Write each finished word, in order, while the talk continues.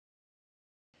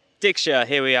Diksha,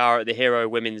 here we are at the Hero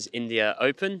Women's India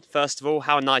Open. First of all,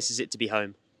 how nice is it to be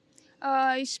home?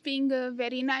 It's been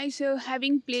very nice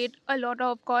having played a lot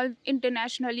of golf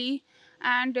internationally,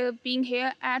 and being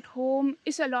here at home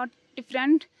is a lot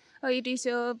different. It is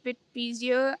a bit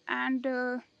busier and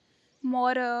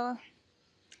more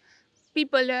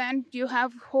people, and you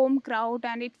have home crowd,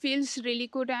 and it feels really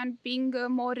good and being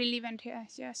more relevant here.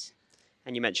 Yes.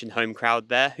 And you mentioned home crowd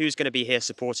there. Who's going to be here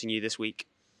supporting you this week?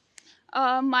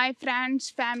 My friends,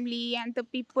 family, and the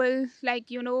people,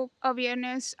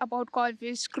 awareness about golf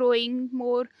is growing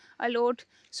more a lot.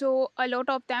 So a lot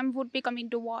of them would be coming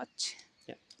to watch.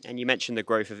 Yeah. And you mentioned the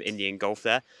growth of Indian golf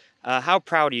there. How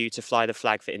proud are you to fly the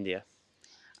flag for India?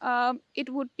 It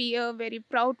would be a very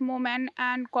proud moment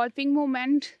and golfing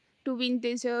moment to win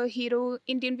this Hero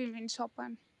Indian Women's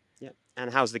Open. Yeah.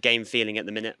 And how's the game feeling at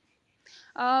the minute?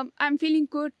 I'm feeling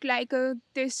good.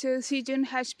 This season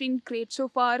has been great so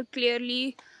far.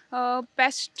 Clearly,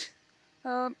 best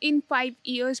in 5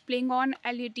 years playing on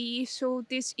LED. So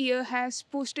this year has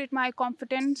boosted my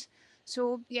confidence.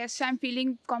 So yes, I'm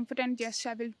feeling confident. Yes,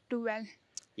 I will do well.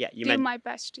 Yeah, Give my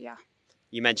best. Yeah.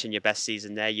 you mentioned your best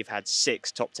season there. You've had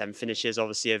 6 top 10 finishes,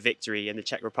 obviously a victory in the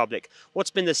Czech Republic.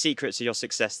 What's been the secret to your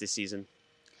success this season?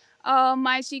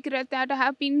 My secret that I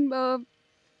have been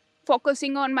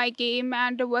focusing on my game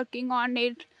and working on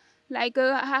it. I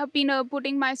have been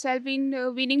putting myself in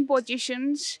winning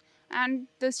positions, and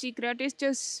the secret is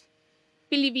just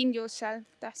believe in yourself.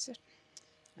 That's it.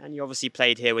 And you obviously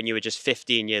played here when you were just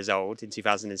 15 years old in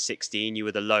 2016. You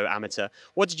were the low amateur.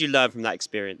 What did you learn from that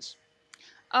experience?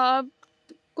 Uh,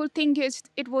 Good thing is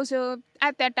it was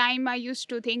at that time I used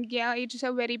to think, yeah, it's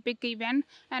a very big event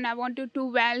and I want to do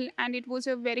well, and it was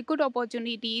a very good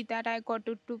opportunity that I got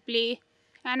to play.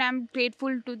 And I'm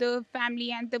grateful to the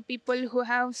family and the people who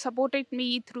have supported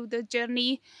me through the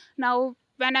journey. Now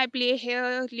when I play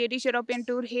here Ladies European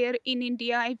Tour here in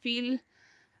India, I feel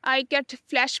I get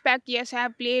flashback. Yes, I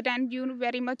have played, and you know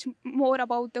very much more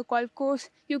about the golf course.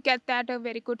 You get that a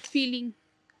very good feeling.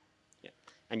 Yeah.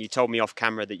 And you told me off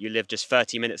camera that you live just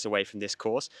 30 minutes away from this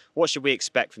course. What should we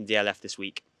expect from DLF this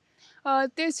week?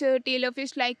 This tailor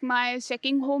is like my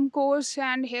second home course,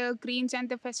 and here greens and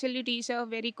the facilities are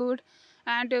very good.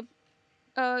 And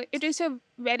it is a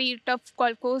very tough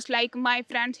golf course. Like my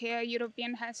friends here,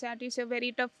 European has said, it's a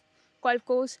very tough golf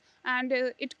course, and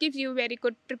it gives you very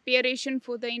good preparation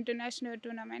for the international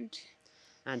tournament.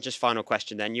 And just final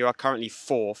question then. You are currently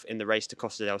fourth in the race to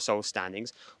Costa del Sol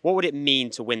standings. What would it mean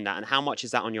to win that, and how much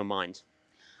is that on your mind?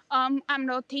 I'm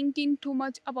not thinking too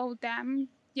much about them.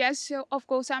 Yes, of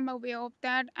course, I'm aware of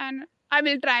that, and I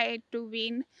will try to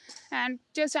win. And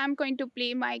just I'm going to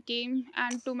play my game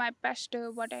and do my best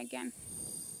what I can.